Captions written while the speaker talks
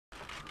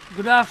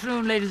Good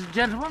afternoon, ladies and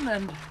gentlemen,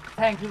 and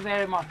thank you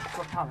very much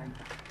for coming.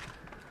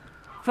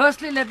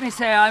 Firstly, let me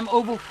say I'm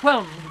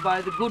overwhelmed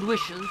by the good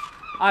wishes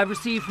I've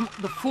received from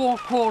the four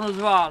corners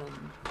of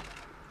Ireland.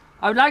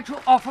 I would like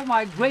to offer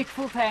my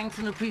grateful thanks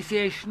and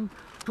appreciation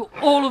to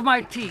all of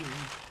my team,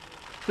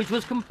 which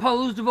was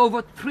composed of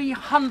over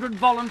 300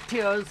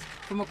 volunteers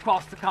from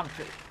across the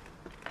country.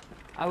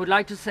 I would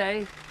like to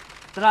say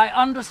that I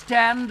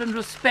understand and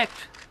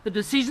respect the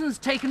decisions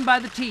taken by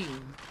the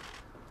team,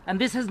 and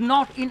this has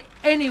not in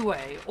any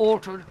way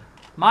altered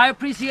my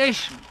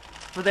appreciation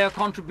for their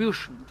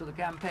contribution to the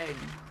campaign.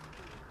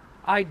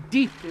 I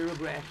deeply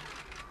regret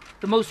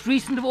the most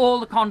recent of all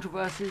the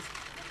controversies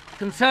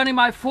concerning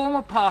my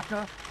former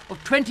partner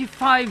of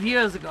 25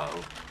 years ago,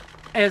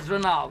 Ezra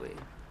Nawi.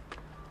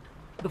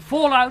 The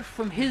fallout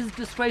from his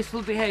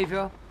disgraceful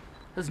behaviour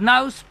has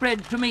now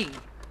spread to me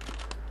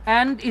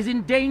and is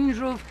in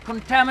danger of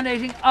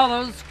contaminating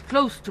others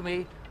close to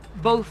me,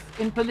 both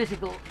in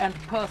political and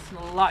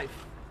personal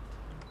life.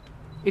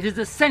 It is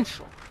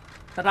essential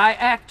that I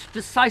act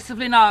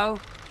decisively now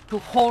to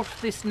halt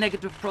this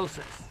negative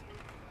process.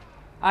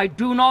 I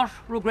do not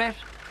regret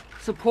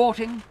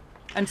supporting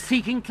and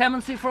seeking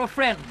clemency for a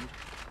friend,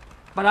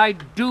 but I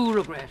do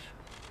regret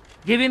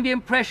giving the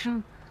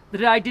impression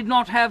that I did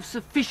not have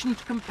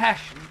sufficient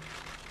compassion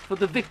for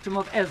the victim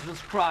of Ezra's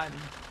crime.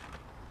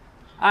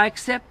 I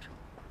accept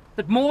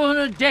that more than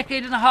a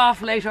decade and a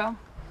half later,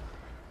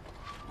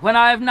 when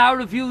I have now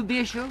reviewed the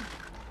issue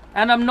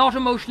and am not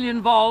emotionally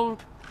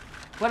involved,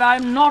 when I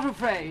am not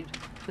afraid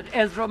that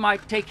Ezra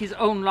might take his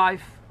own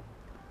life,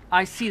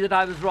 I see that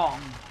I was wrong.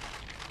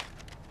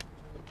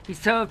 He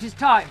served his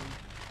time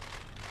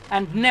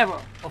and never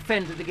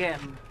offended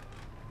again.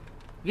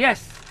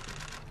 Yes,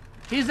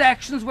 his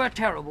actions were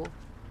terrible,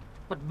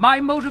 but my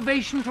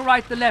motivation to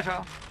write the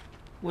letter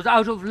was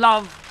out of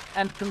love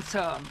and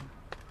concern.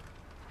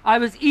 I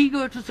was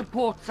eager to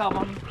support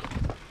someone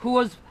who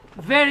was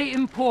very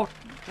important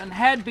and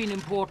had been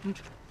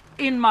important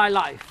in my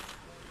life.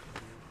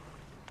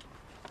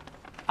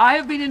 I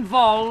have been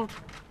involved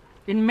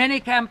in many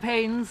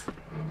campaigns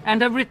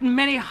and have written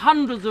many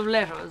hundreds of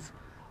letters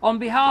on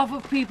behalf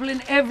of people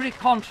in every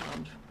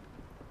continent: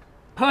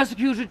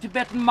 persecuted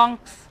Tibetan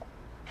monks,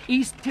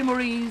 East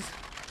Timorese,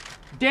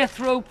 death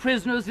row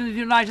prisoners in the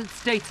United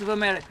States of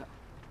America.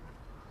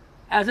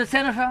 As a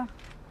senator,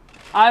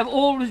 I have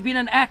always been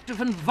an active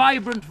and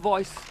vibrant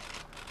voice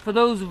for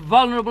those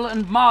vulnerable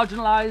and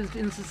marginalized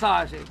in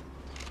society.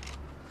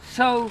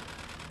 So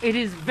it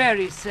is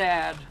very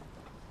sad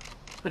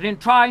that in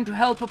trying to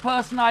help a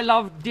person I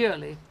loved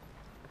dearly,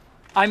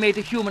 I made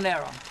a human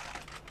error.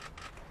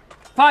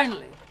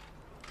 Finally,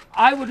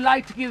 I would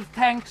like to give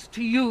thanks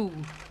to you,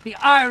 the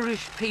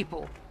Irish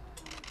people.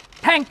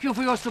 Thank you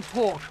for your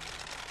support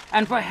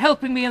and for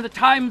helping me in the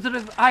times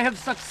that I have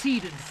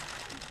succeeded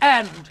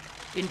and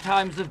in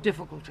times of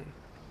difficulty.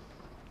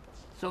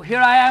 So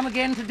here I am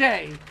again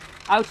today,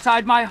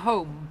 outside my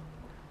home,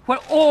 where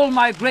all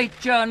my great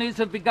journeys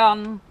have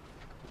begun,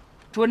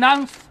 to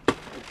announce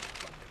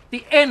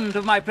the end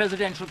of my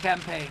presidential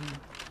campaign.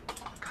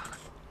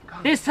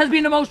 This has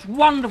been a most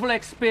wonderful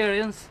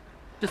experience,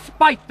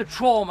 despite the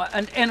trauma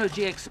and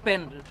energy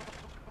expended.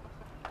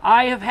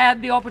 I have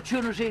had the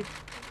opportunity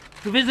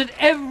to visit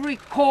every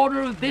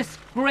corner of this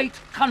great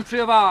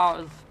country of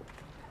ours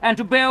and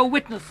to bear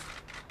witness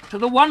to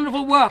the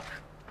wonderful work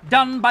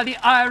done by the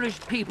Irish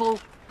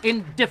people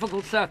in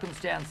difficult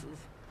circumstances.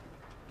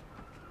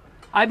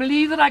 I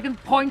believe that I can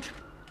point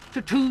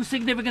to two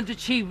significant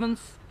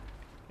achievements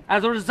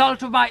as a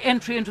result of my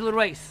entry into the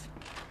race.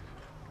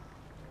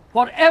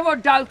 Whatever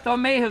doubt there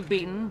may have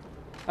been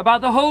about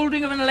the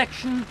holding of an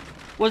election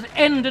was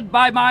ended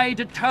by my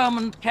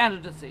determined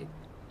candidacy.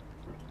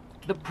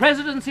 The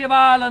presidency of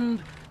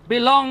Ireland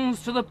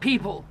belongs to the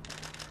people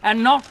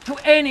and not to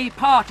any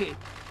party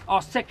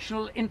or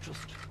sectional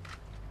interest.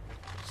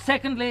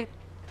 Secondly,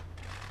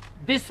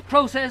 this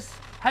process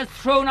has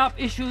thrown up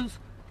issues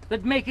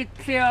that make it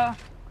clear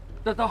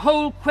that the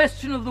whole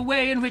question of the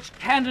way in which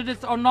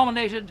candidates are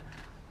nominated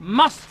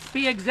must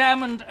be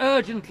examined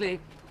urgently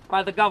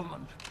by the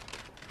government,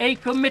 a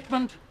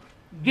commitment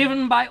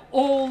given by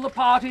all the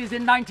parties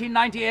in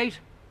 1998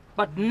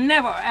 but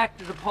never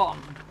acted upon.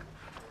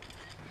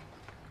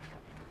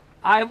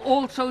 I have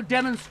also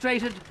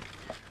demonstrated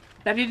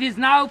that it is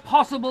now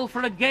possible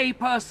for a gay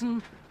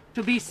person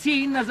to be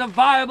seen as a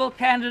viable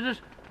candidate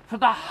for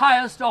the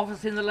highest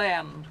office in the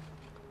land.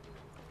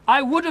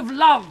 I would have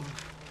loved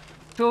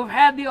to have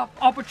had the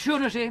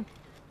opportunity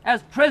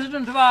as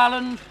President of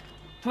Ireland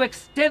to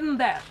extend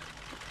that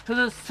to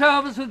the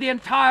service of the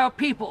entire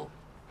people,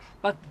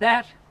 but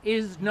that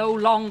is no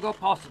longer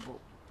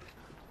possible.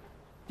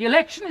 The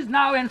election is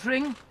now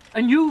entering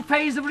a new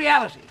phase of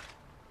reality,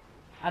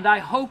 and I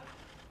hope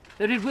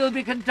that it will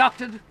be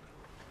conducted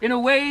in a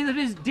way that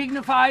is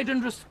dignified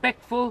and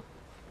respectful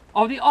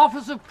of the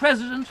office of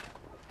President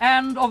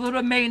and of the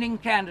remaining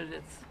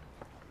candidates.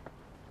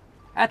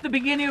 At the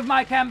beginning of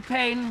my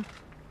campaign,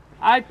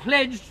 I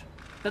pledged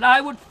that I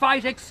would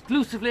fight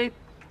exclusively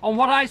on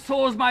what I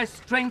saw as my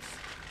strengths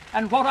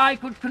and what I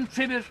could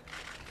contribute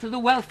to the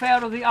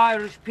welfare of the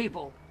Irish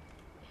people.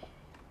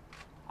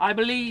 I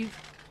believe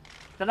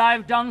that I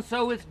have done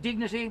so with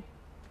dignity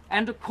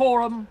and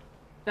decorum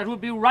that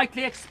would be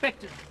rightly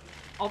expected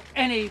of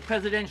any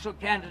presidential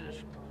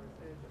candidate.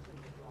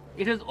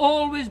 It has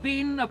always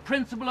been a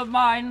principle of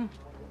mine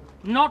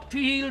not to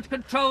yield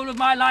control of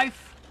my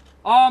life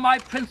or my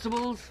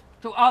principles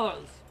to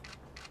others.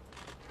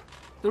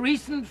 The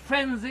recent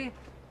frenzy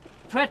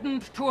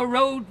threatened to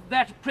erode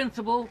that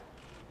principle,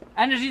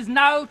 and it is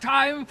now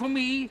time for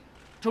me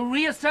to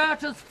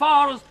reassert as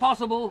far as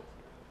possible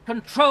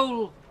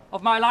control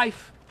of my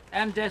life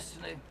and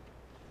destiny.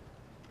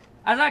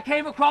 As I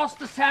came across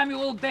the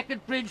Samuel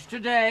Beckett Bridge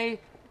today,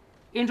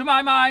 into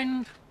my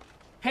mind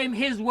came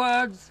his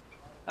words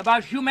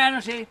about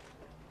humanity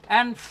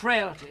and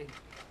frailty.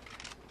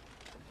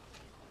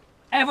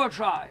 Ever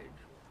tried,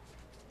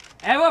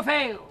 ever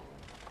failed,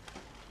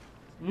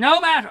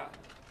 no matter,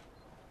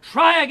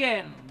 try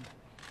again,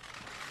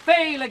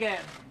 fail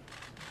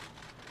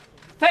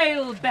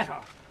better.